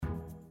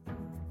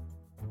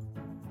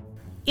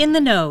In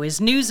the Know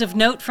is news of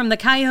note from the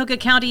Cuyahoga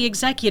County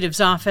Executive's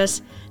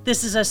Office.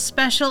 This is a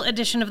special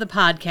edition of the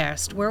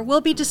podcast where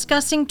we'll be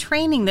discussing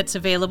training that's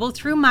available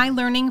through My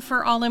Learning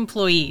for all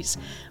employees.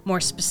 More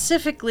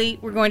specifically,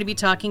 we're going to be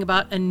talking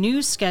about a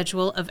new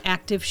schedule of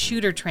active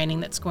shooter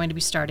training that's going to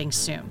be starting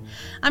soon.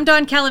 I'm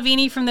Dawn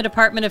Calavini from the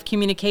Department of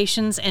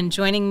Communications, and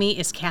joining me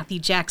is Kathy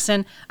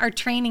Jackson, our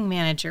training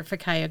manager for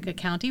Cuyahoga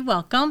County.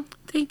 Welcome.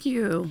 Thank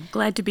you.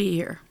 Glad to be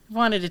here.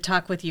 Wanted to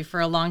talk with you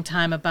for a long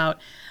time about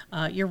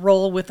your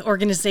role with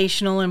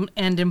organizational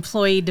and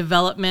employee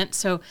development.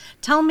 So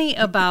tell me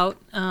about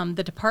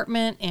the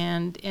department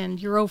and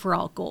your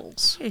overall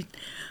goals. Okay.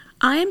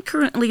 I am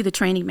currently the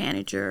training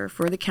manager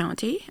for the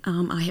county.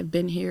 I have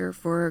been here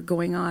for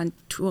going on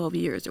 12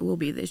 years. It will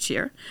be this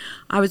year.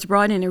 I was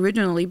brought in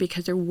originally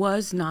because there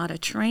was not a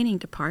training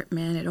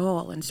department at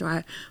all. And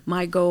so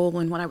my goal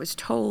and what I was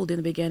told in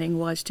the beginning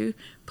was to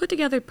put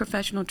together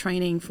professional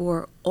training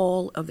for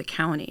all of the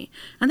county.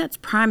 And that's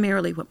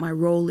primarily what my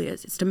role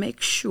is. It's to make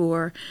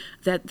sure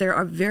that there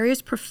are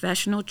various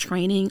professional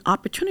training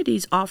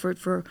opportunities offered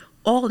for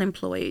all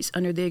employees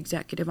under the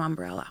executive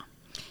umbrella.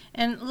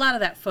 And a lot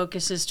of that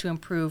focus is to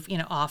improve,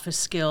 office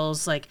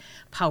skills like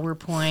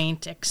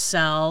PowerPoint,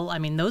 Excel. I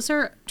mean, those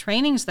are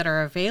trainings that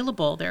are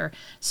available. They're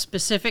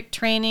specific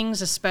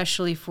trainings,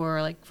 especially for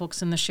like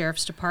folks in the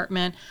sheriff's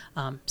department,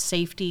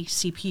 safety,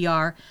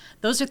 CPR.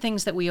 Those are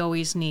things that we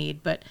always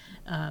need. But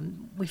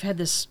we've had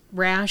this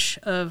rash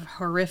of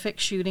horrific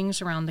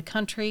shootings around the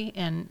country,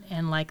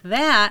 and like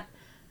that,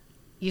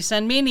 you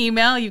send me an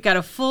email. You've got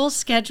a full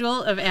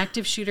schedule of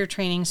active shooter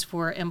trainings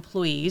for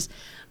employees.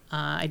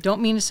 I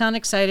don't mean to sound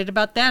excited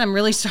about that. I'm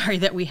really sorry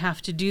that we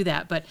have to do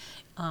that, but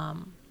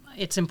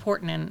it's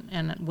important,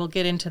 and we'll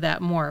get into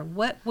that more.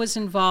 What was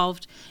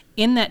involved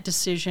in that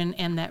decision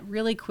and that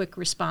really quick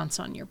response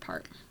on your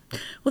part?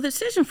 Well, the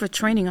decision for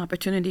training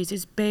opportunities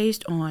is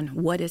based on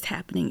what is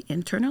happening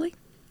internally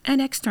and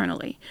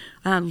externally,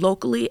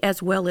 locally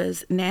as well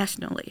as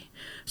nationally.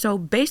 So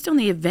based on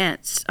the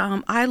events,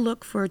 I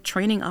look for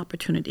training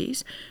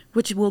opportunities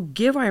which will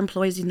give our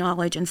employees the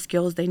knowledge and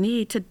skills they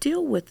need to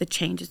deal with the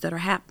changes that are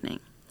happening.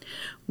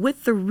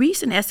 With the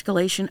recent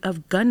escalation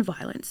of gun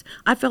violence,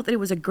 I felt that it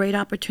was a great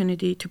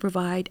opportunity to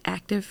provide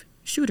active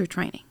shooter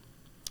training.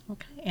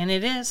 Okay, and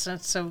it is.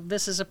 So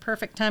this is a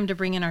perfect time to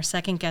bring in our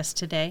second guest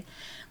today,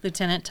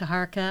 Lieutenant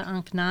Taharka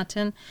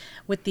Ankhenaton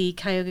with the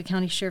Cuyahoga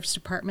County Sheriff's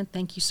Department.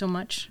 Thank you so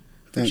much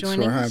for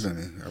joining us. Thanks for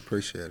having me. I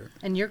appreciate it.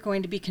 And you're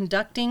going to be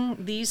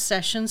conducting these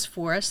sessions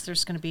for us.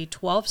 There's going to be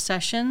 12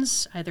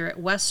 sessions, either at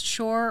West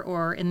Shore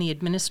or in the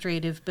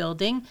administrative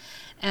building.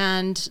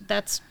 And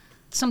that's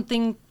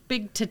something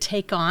big to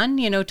take on,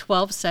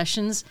 12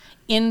 sessions,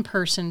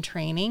 in-person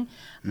training.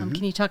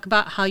 Can you talk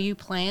about how you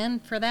plan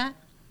for that?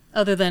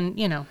 Other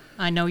than,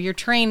 I know you're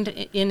trained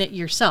in it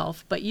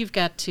yourself, but you've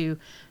got to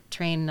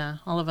train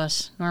all of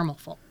us normal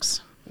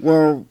folks.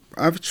 Well,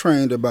 I've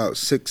trained about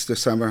 600 to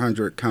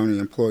 700 county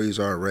employees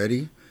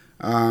already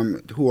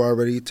who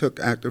already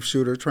took active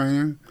shooter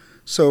training.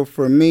 So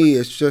for me,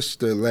 it's just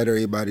to let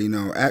everybody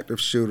know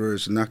active shooter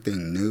is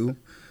nothing new.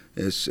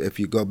 If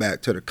you go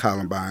back to the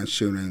Columbine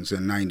shootings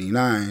in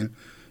 '99,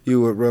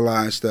 you would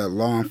realize that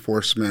law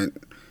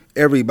enforcement,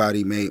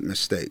 everybody made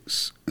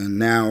mistakes. And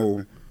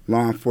now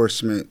law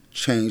enforcement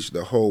changed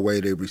the whole way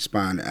they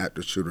respond to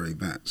active shooter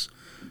events.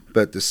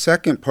 But the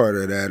second part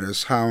of that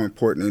is how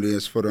important it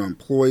is for the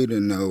employee to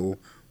know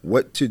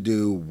what to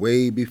do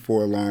way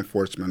before law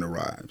enforcement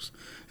arrives.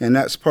 And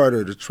that's part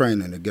of the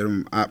training, to get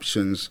them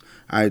options,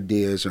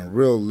 ideas, and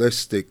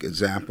realistic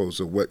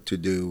examples of what to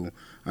do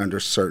under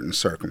certain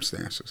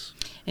circumstances.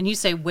 And you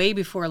say way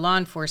before law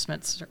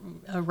enforcement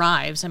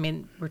arrives. I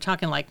mean, we're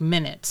talking like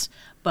minutes,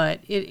 but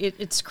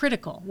it's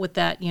critical with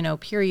that,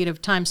 period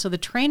of time. So the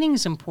training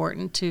is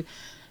important to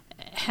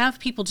have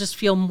people just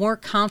feel more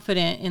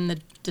confident in the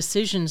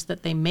decisions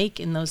that they make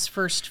in those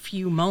first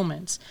few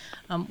moments.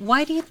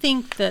 Why do you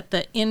think that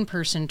the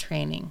in-person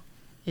training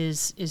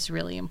is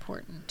really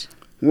important?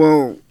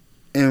 Well,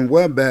 in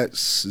WebEx,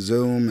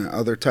 Zoom, and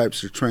other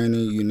types of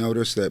training, you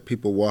notice that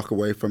people walk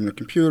away from the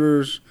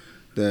computers,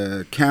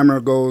 the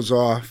camera goes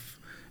off,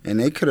 and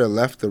they could have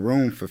left the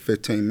room for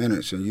 15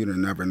 minutes and you'd have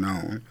never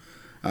known.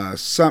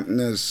 Something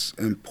as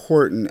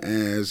important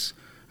as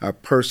a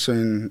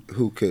person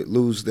who could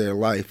lose their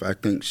life, I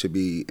think, should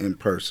be in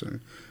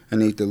person. I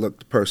need to look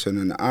the person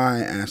in the eye,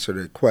 answer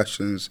their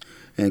questions,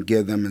 and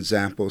give them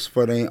examples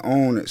for their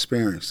own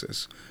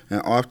experiences.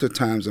 And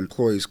oftentimes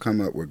employees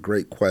come up with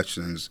great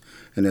questions,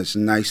 and it's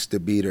nice to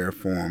be there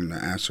for them to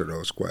answer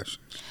those questions.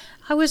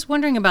 I was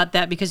wondering about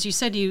that because you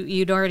said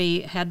you'd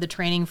already had the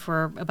training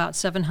for about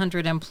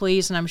 700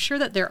 employees, and I'm sure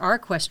that there are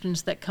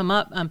questions that come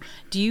up.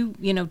 Do you,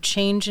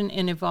 change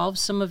and evolve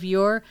some of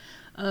your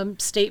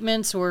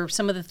statements or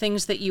some of the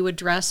things that you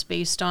address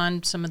based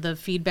on some of the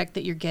feedback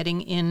that you're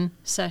getting in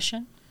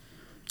session?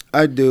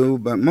 I do,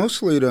 but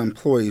mostly the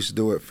employees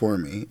do it for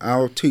me.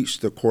 I'll teach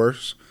the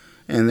course,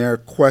 and their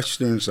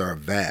questions are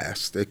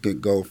vast. It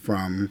could go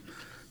from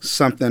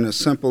something as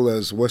simple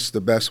as what's the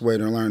best way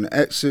to learn the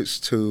exits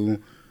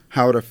to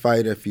how to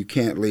fight if you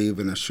can't leave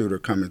and a shooter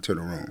come into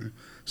the room.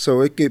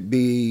 So it could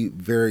be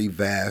very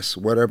vast.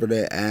 Whatever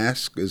they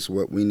ask is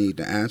what we need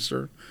to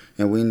answer,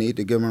 and we need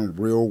to give them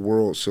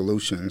real-world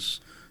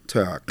solutions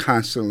to a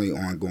constantly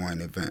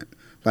ongoing event.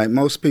 Like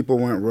most people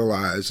wouldn't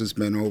realize, it's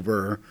been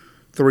over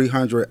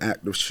 300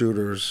 active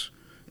shooters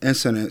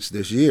incidents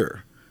this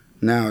year.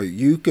 Now,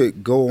 you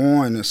could go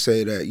on and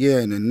say that, yeah,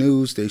 in the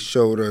news they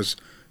showed us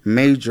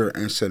major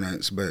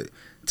incidents, but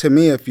to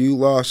me, if you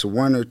lost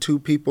 1 or 2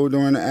 people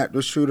during an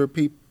active shooter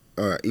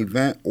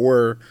event,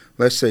 or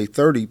let's say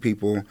 30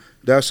 people,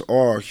 that's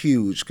all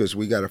huge because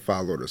we got to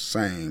follow the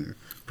same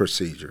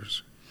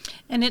procedures.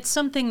 And it's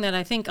something that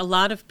I think a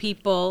lot of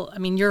people, I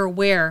mean, you're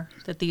aware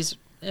that these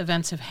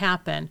events have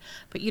happened,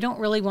 but you don't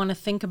really want to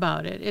think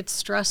about it. It's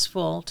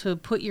stressful to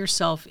put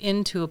yourself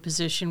into a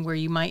position where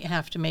you might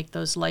have to make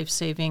those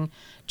life-saving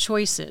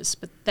choices.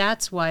 But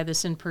that's why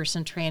this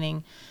in-person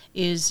training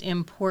is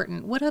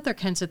important. What other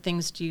kinds of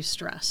things do you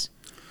stress?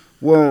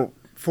 Well,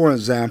 for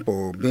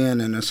example, being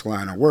in this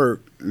line of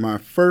work, my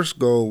first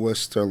goal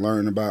was to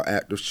learn about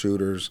active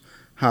shooters,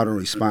 how to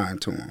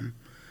respond to them.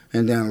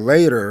 And then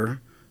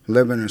later,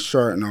 living in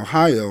Charlotte,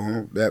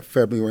 Ohio, that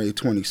February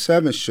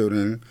 27th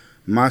shooting,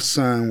 my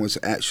son was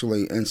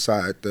actually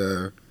inside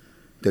the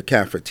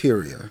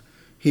cafeteria.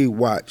 He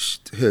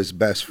watched his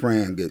best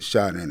friend get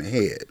shot in the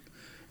head.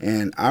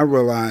 And I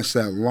realized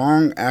that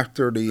long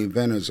after the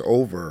event is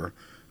over,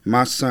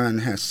 my son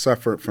has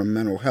suffered from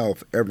mental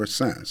health ever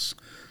since.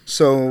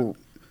 So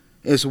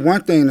it's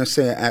one thing to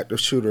say an active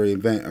shooter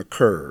event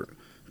occurred,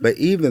 but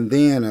even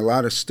then, a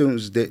lot of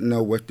students didn't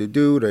know what to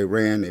do. They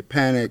ran, they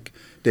panicked,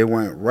 they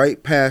went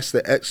right past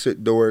the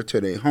exit door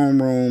to their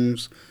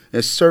homerooms.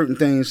 There's certain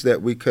things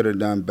that we could have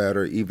done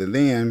better even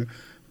then,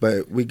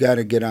 but we got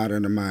to get out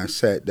of the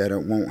mindset that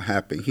it won't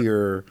happen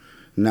here,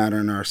 not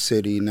in our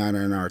city, not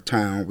in our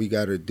town. We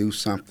got to do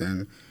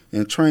something,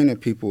 and training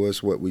people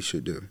is what we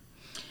should do.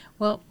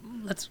 Well,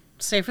 let's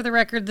say for the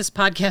record, this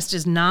podcast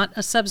is not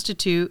a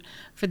substitute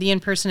for the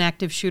in-person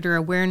active shooter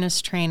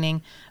awareness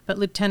training, but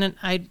Lieutenant,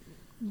 I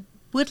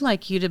would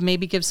like you to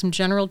maybe give some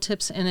general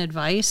tips and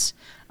advice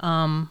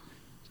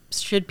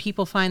should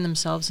people find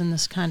themselves in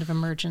this kind of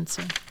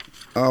emergency.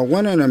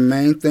 One of the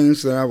main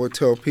things that I would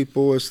tell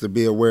people is to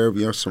be aware of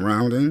your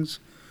surroundings.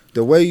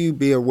 The way you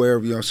be aware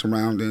of your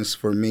surroundings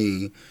for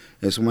me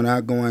is when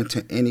I go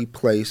into any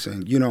place,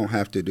 and you don't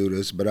have to do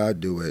this, but I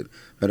do it.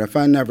 But if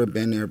I've never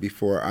been there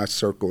before, I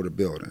circle the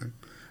building.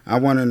 I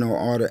want to know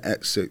all the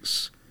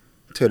exits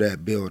to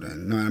that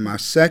building. Now, my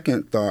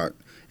second thought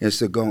is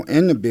to go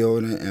in the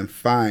building and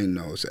find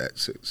those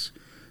exits.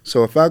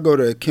 So if I go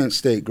to a Kent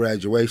State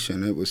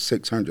graduation, it was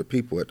 600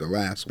 people at the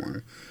last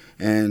one.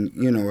 And,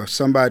 you know, if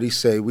somebody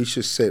say we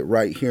should sit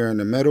right here in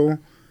the middle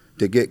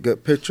to get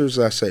good pictures,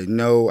 I say,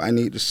 no, I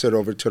need to sit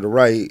over to the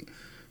right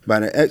by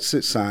the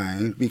exit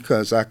sign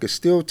because I could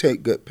still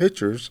take good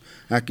pictures.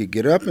 I could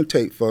get up and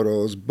take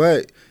photos,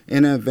 but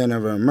in the event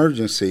of an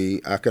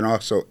emergency, I can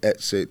also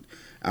exit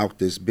out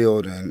this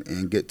building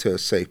and get to a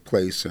safe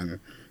place and,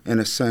 in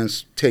a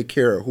sense, take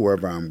care of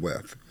whoever I'm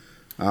with.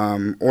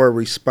 Or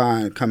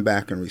respond, come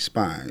back and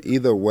respond.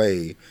 Either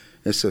way,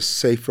 it's a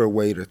safer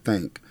way to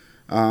think.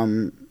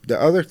 The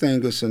other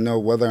thing is to know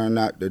whether or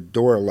not the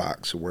door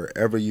locks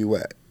wherever you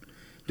at.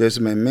 There's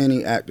been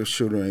many active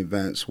shooter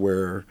events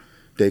where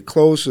they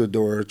closed the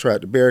door,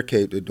 tried to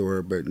barricade the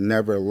door, but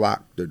never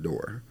locked the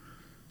door.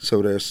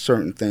 So there's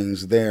certain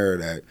things there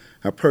that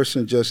a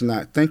person just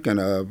not thinking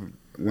of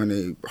when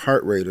the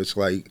heart rate is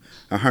like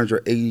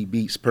 180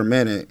 beats per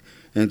minute,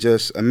 and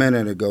just a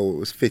minute ago it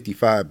was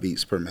 55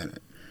 beats per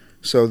minute.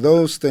 So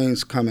those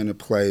things come into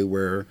play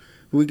where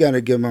we got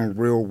to give them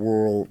real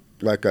world,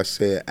 like I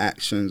said,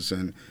 actions.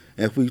 And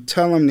if we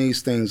tell them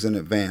these things in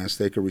advance,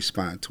 they can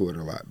respond to it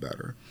a lot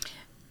better.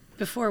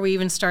 Before we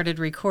even started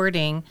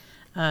recording,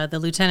 the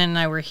lieutenant and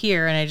I were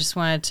here, and I just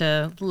wanted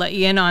to let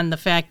you in on the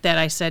fact that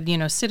I said, you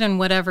know, sit in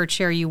whatever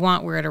chair you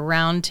want. We're at a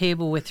round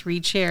table with 3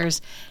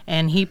 chairs,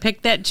 and he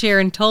picked that chair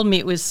and told me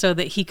it was so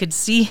that he could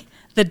see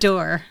the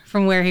door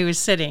from where he was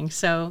sitting.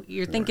 So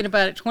you're thinking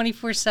about it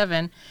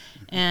 24/7,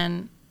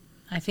 and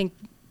I think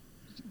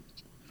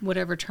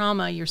whatever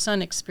trauma your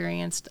son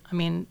experienced, I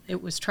mean,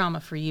 it was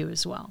trauma for you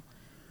as well.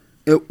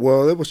 It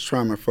was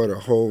trauma for the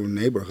whole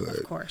neighborhood.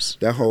 Of course.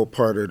 That whole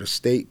part of the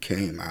state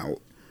came out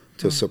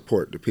to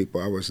support the people.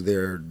 I was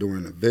there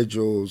during the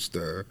vigils,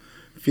 the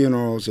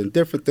funerals, and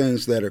different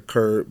things that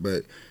occurred.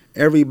 But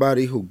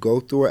everybody who go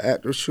through an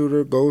active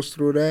shooter goes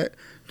through that.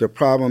 The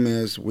problem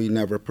is we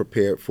never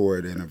prepared for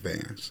it in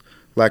advance.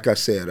 Like I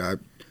said,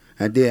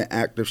 I did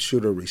active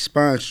shooter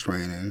response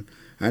training.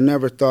 I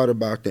never thought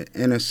about the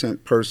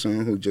innocent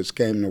person who just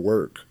came to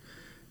work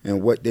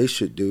and what they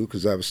should do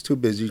because I was too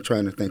busy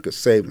trying to think of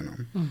saving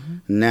them. Mm-hmm.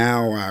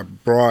 Now I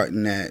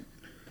broaden that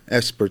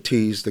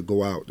expertise to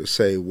go out to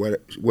say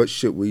what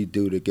should we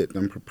do to get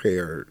them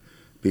prepared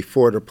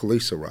before the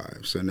police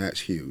arrives, and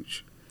that's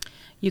huge.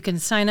 You can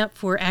sign up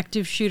for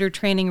active shooter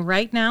training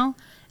right now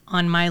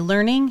on My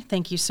Learning.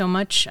 Thank you so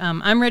much.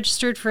 I'm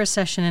registered for a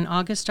session in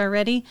August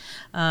already,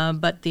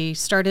 but the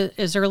start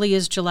as early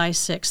as July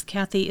 6th.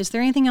 Kathy, is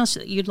there anything else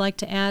that you'd like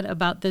to add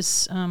about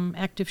this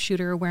active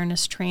shooter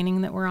awareness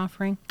training that we're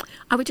offering?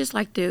 I would just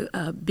like to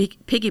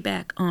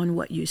piggyback on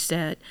what you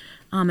said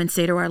and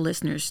say to our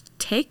listeners,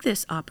 take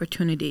this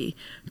opportunity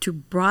to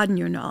broaden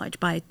your knowledge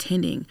by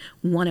attending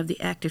one of the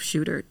active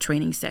shooter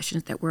training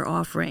sessions that we're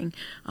offering.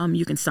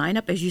 You can sign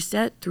up, as you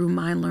said, through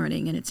My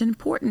Learning, and it's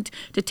important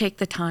to take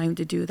the time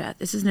to do that.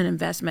 This is an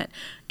investment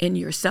in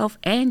yourself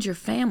and your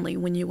family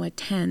when you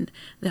attend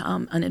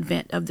an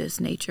event of this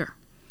nature.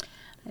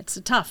 It's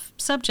a tough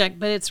subject,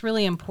 but it's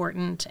really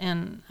important,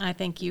 and I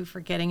thank you for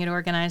getting it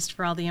organized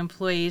for all the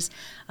employees.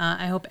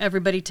 I hope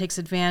everybody takes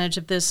advantage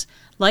of this.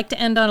 I'd like to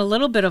end on a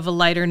little bit of a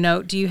lighter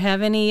note. Do you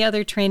have any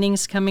other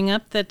trainings coming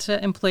up that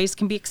employees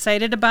can be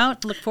excited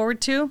about, look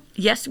forward to?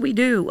 Yes, we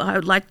do. I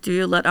would like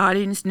to let our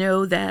audience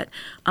know that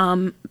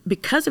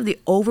because of the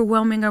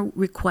overwhelming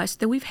requests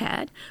that we've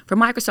had for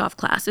Microsoft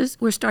classes,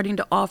 we're starting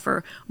to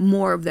offer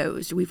more of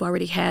those. We've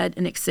already had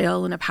an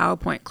Excel and a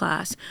PowerPoint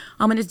class,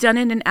 and it's done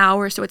in an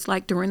hour, so it's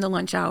like during the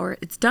lunch hour.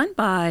 It's done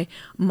by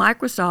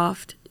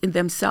Microsoft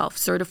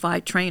themselves,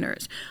 certified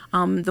trainers.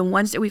 The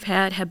ones that we've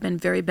had have been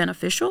very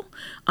beneficial.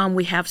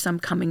 We have some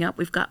coming up.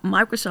 We've got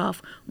Microsoft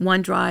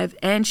OneDrive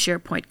and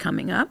SharePoint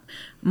coming up,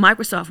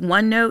 Microsoft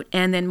OneNote,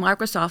 and then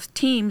Microsoft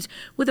Teams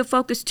with a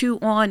focus too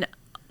on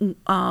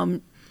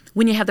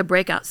when you have the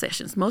breakout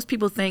sessions. Most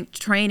people think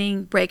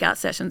training, breakout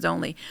sessions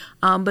only.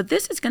 But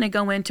this is going to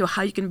go into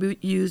how you can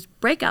use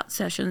breakout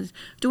sessions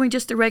during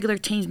just the regular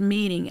Teams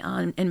meeting,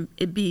 and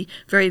it'd be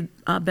very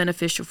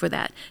beneficial for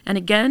that. And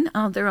again,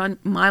 they're on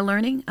My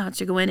Learning,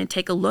 so go in and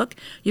take a look.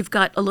 You've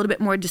got a little bit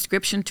more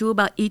description, too,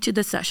 about each of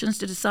the sessions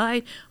to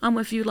decide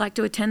if you'd like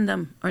to attend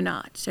them or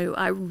not. So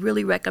I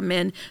really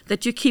recommend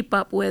that you keep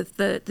up with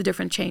the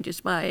different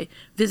changes by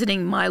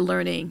visiting My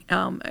Learning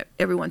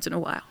every once in a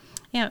while.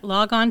 Yeah,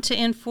 log on to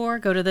Infor,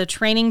 go to the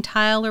training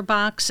tile or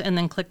box, and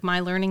then click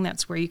My Learning.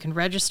 That's where you can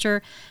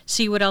register,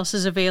 see what else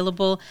is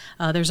available.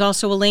 There's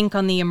also a link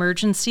on the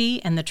emergency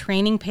and the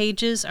training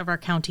pages of our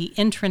county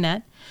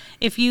intranet.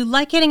 If you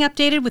like getting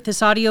updated with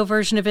this audio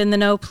version of In the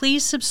Know,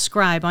 please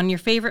subscribe on your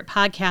favorite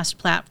podcast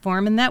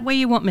platform, and that way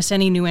you won't miss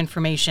any new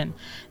information.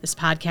 This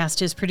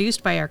podcast is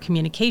produced by our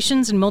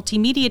communications and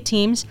multimedia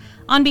teams.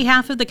 On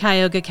behalf of the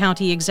Cuyahoga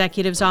County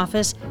Executive's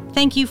Office,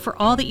 thank you for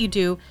all that you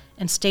do,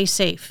 and stay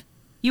safe.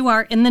 You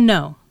are in the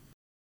know.